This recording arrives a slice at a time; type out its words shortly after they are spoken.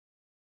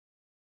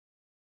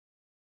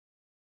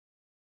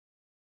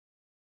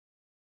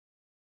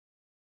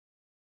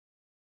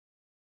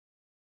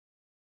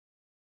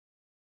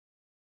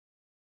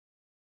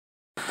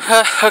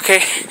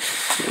Okay.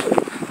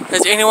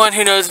 As anyone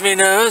who knows me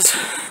knows,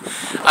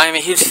 I am a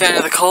huge fan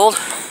of the cold.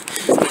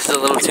 This is a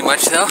little too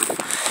much though.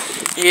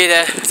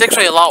 It's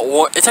actually a lot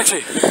warm. It's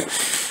actually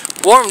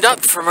warmed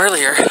up from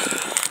earlier.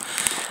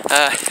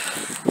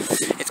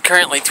 It's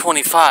currently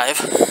 25.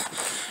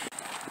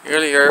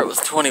 Earlier it was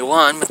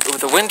 21,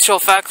 with a wind chill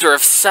factor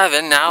of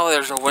 7. Now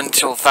there's a wind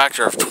chill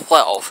factor of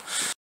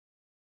 12.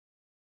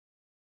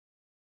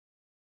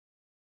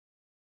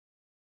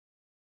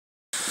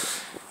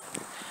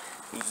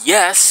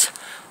 Yes,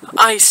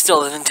 I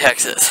still live in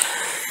Texas.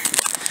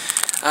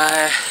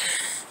 I'm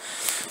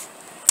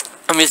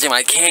using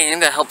my cane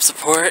to help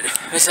support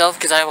myself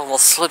because I've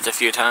almost slipped a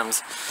few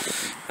times.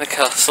 Look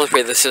how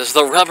slippery this is.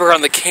 The rubber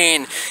on the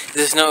cane,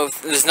 there's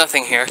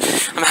nothing here.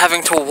 I'm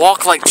having to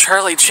walk like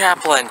Charlie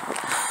Chaplin.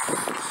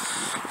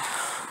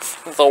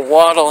 The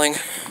waddling.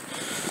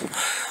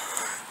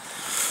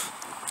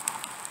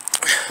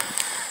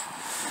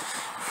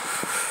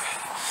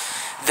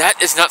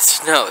 That is not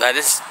snow, that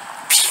is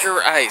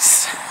pure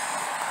ice.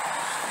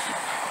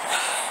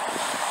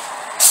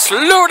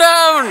 Slow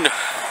down!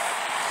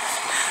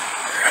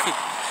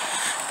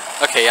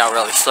 Okay, yeah,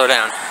 really, slow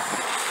down.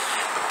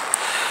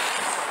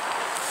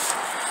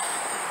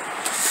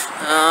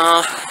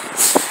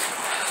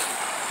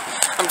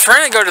 I'm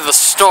trying to go to the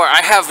store.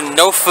 I have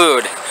no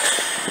food.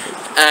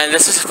 And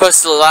this is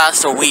supposed to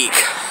last a week.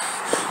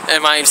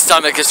 And my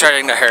stomach is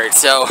starting to hurt,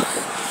 so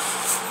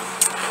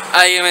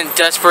I am in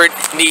desperate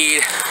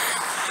need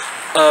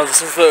of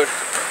some food.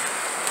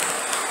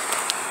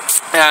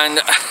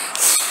 And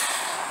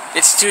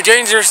it's too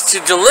dangerous to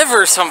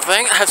deliver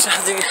something. I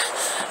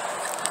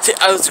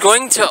was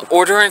going to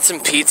order in some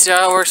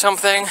pizza or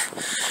something,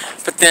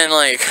 but then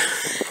I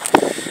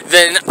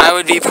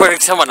would be putting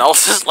someone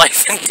else's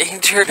life in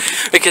danger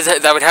because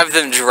that would have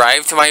them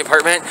drive to my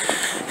apartment.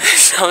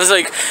 So I was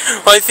like,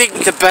 well, I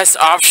think the best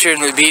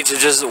option would be to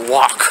just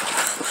walk.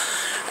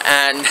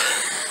 And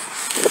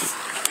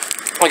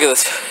look at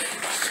this.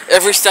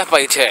 Every step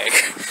I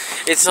take,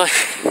 it's like,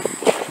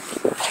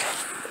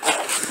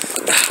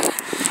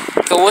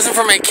 if it wasn't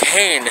for my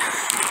cane,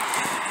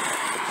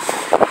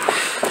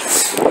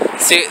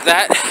 see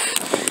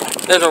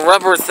there's a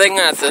rubber thing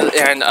at the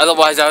end,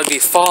 otherwise I would be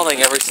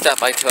falling every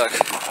step I took.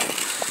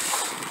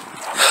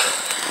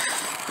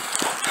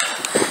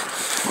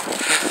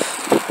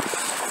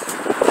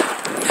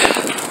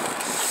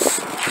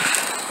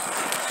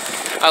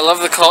 I love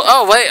the cold.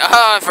 Oh wait,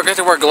 I forgot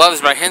to wear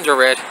gloves, my hands are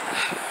red.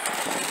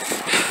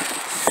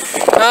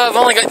 I've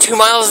only got 2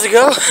 miles to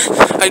go.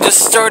 I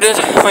just started,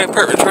 my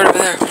apartment's right over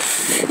there.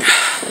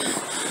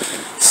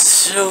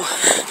 So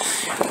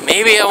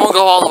maybe I won't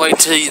go all the way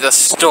to the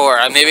store.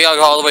 Maybe I'll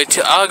go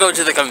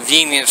to the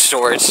convenience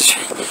stores.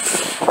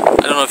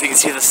 I don't know if you can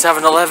see the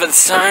 7-Eleven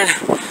sign.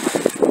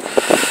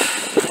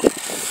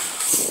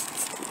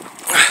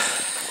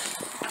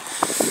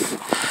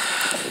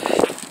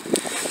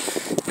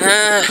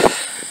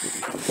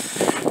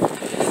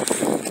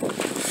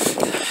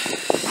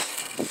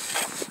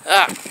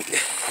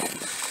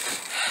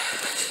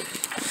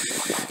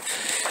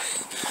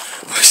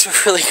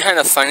 It's really kind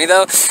of funny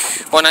though.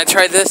 When I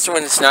tried this,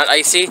 when it's not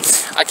icy,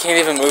 I can't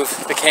even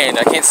move the cane.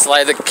 I can't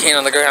slide the cane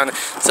on the ground.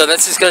 So that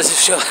just goes to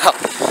show how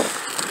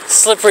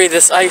slippery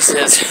this ice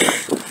is.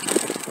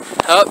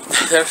 Oh,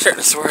 they're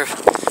starting to swerve.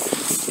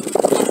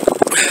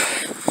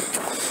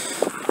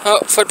 Oh,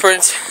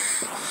 footprints.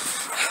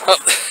 Oh.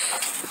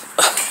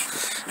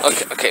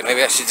 Okay,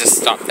 maybe I should just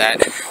stop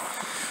that.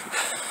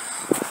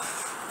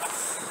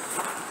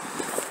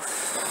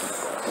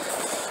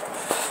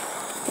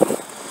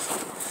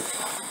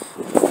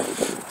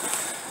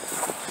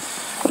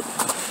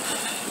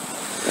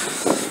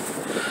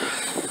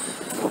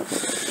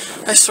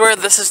 I swear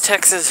this is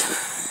Texas.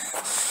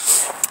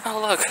 Oh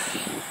look,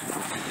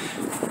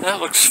 that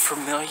looks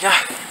familiar.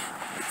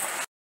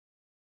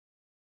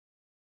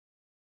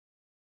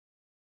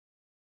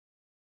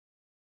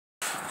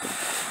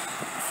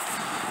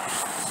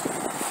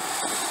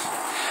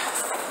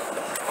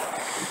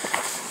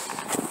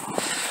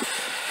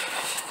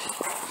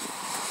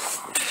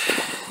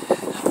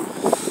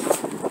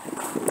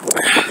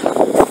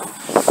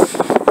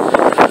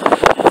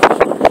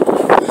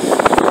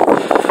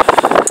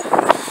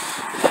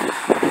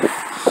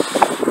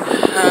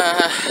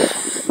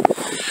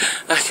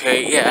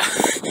 Okay, yeah.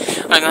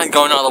 I'm not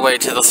going all the way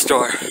to the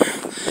store.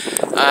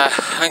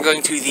 I'm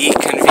going to the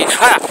convenience.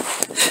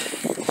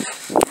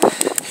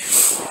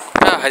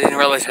 Oh, I didn't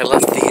realize I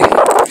left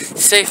the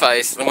safe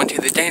ice and went to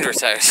the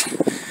dangerous ice.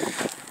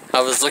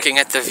 I was looking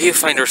at the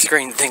viewfinder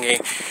screen thingy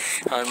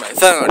on my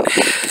phone.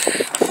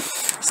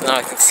 So now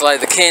I can slide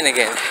the cane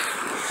again.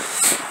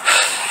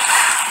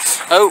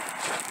 Oh!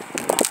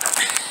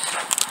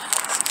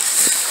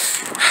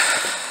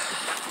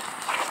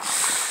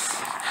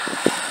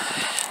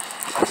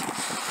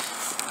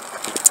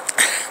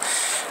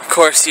 Of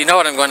course, you know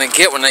what I'm going to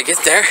get when I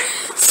get there.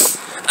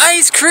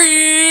 Ice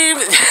cream!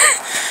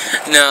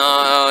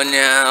 No.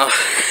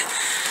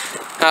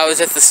 I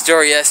was at the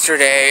store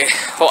yesterday,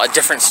 well, a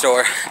different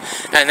store,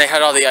 and they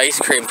had all the ice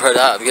cream put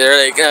up.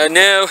 They're like, oh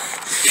no,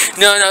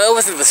 No, it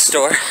wasn't the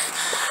store.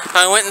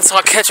 I went and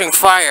saw Catching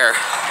Fire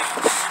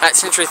at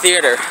Century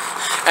Theater,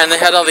 and they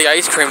had all the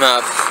ice cream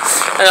up,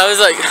 and I was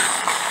like,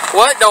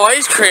 "What? No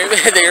ice cream?"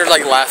 They were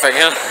like laughing, you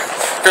know,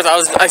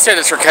 because I said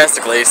it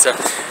sarcastically, so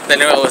they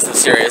knew I wasn't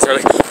serious. They're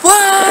like,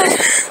 "What?"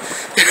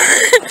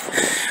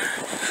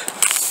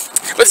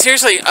 But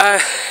seriously,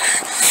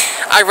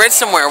 I read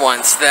somewhere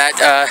once that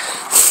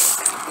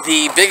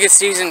the biggest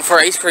season for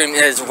ice cream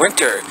is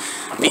winter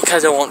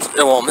because it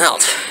won't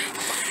melt,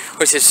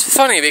 which is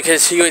funny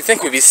because you would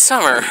think it would be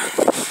summer,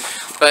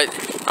 but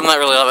I'm not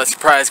really all that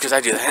surprised because I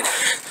do that.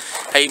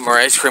 I eat more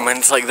ice cream when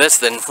it's like this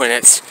than when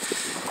it's,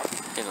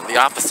 you know, the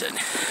opposite.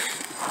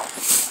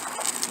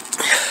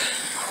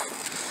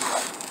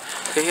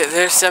 Okay,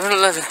 there's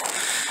 7-Eleven.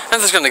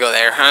 I'm just gonna go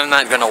there. I'm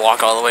not gonna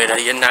walk all the way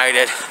to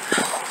United.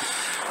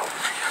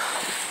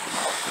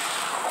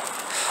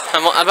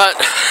 I'm about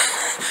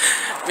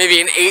maybe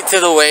an eighth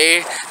of the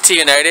way to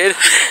United,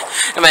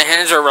 and my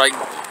hands are like,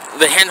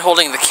 the hand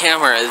holding the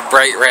camera is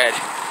bright red.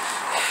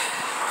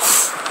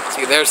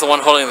 See, there's the one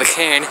holding the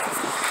cane,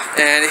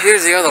 and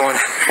here's the other one.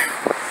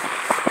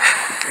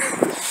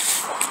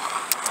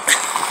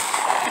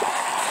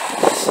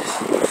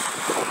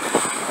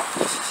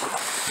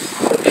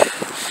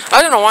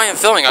 I don't know why I'm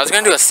filming. I was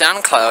going to do a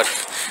SoundCloud,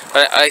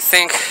 but I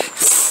think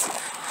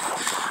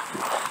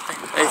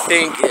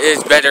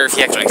it's better if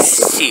you actually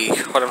see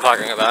what I'm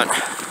talking about.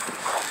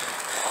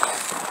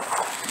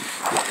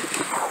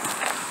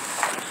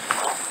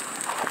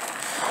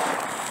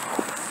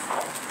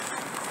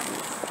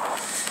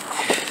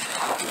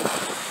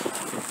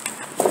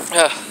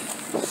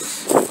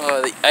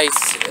 Oh, the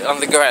ice on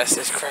the grass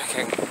is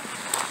cracking.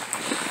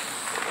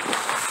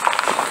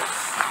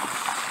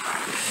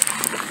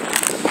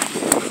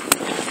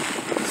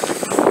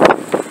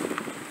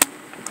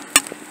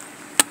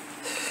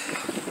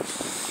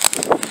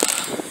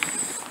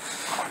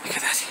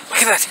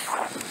 Look at that!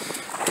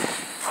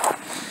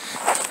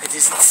 It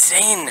is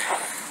insane!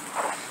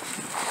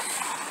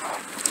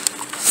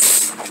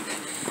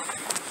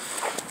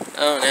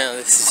 Oh no,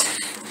 this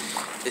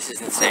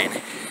is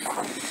insane.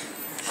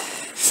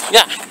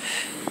 Yeah!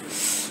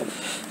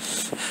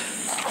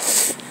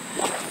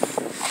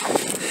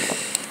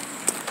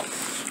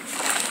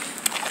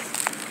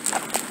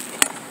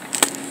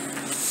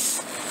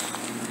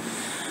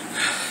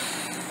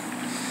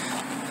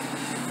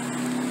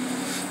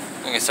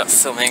 I'm gonna stop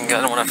filming, I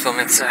don't want to film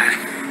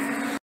inside.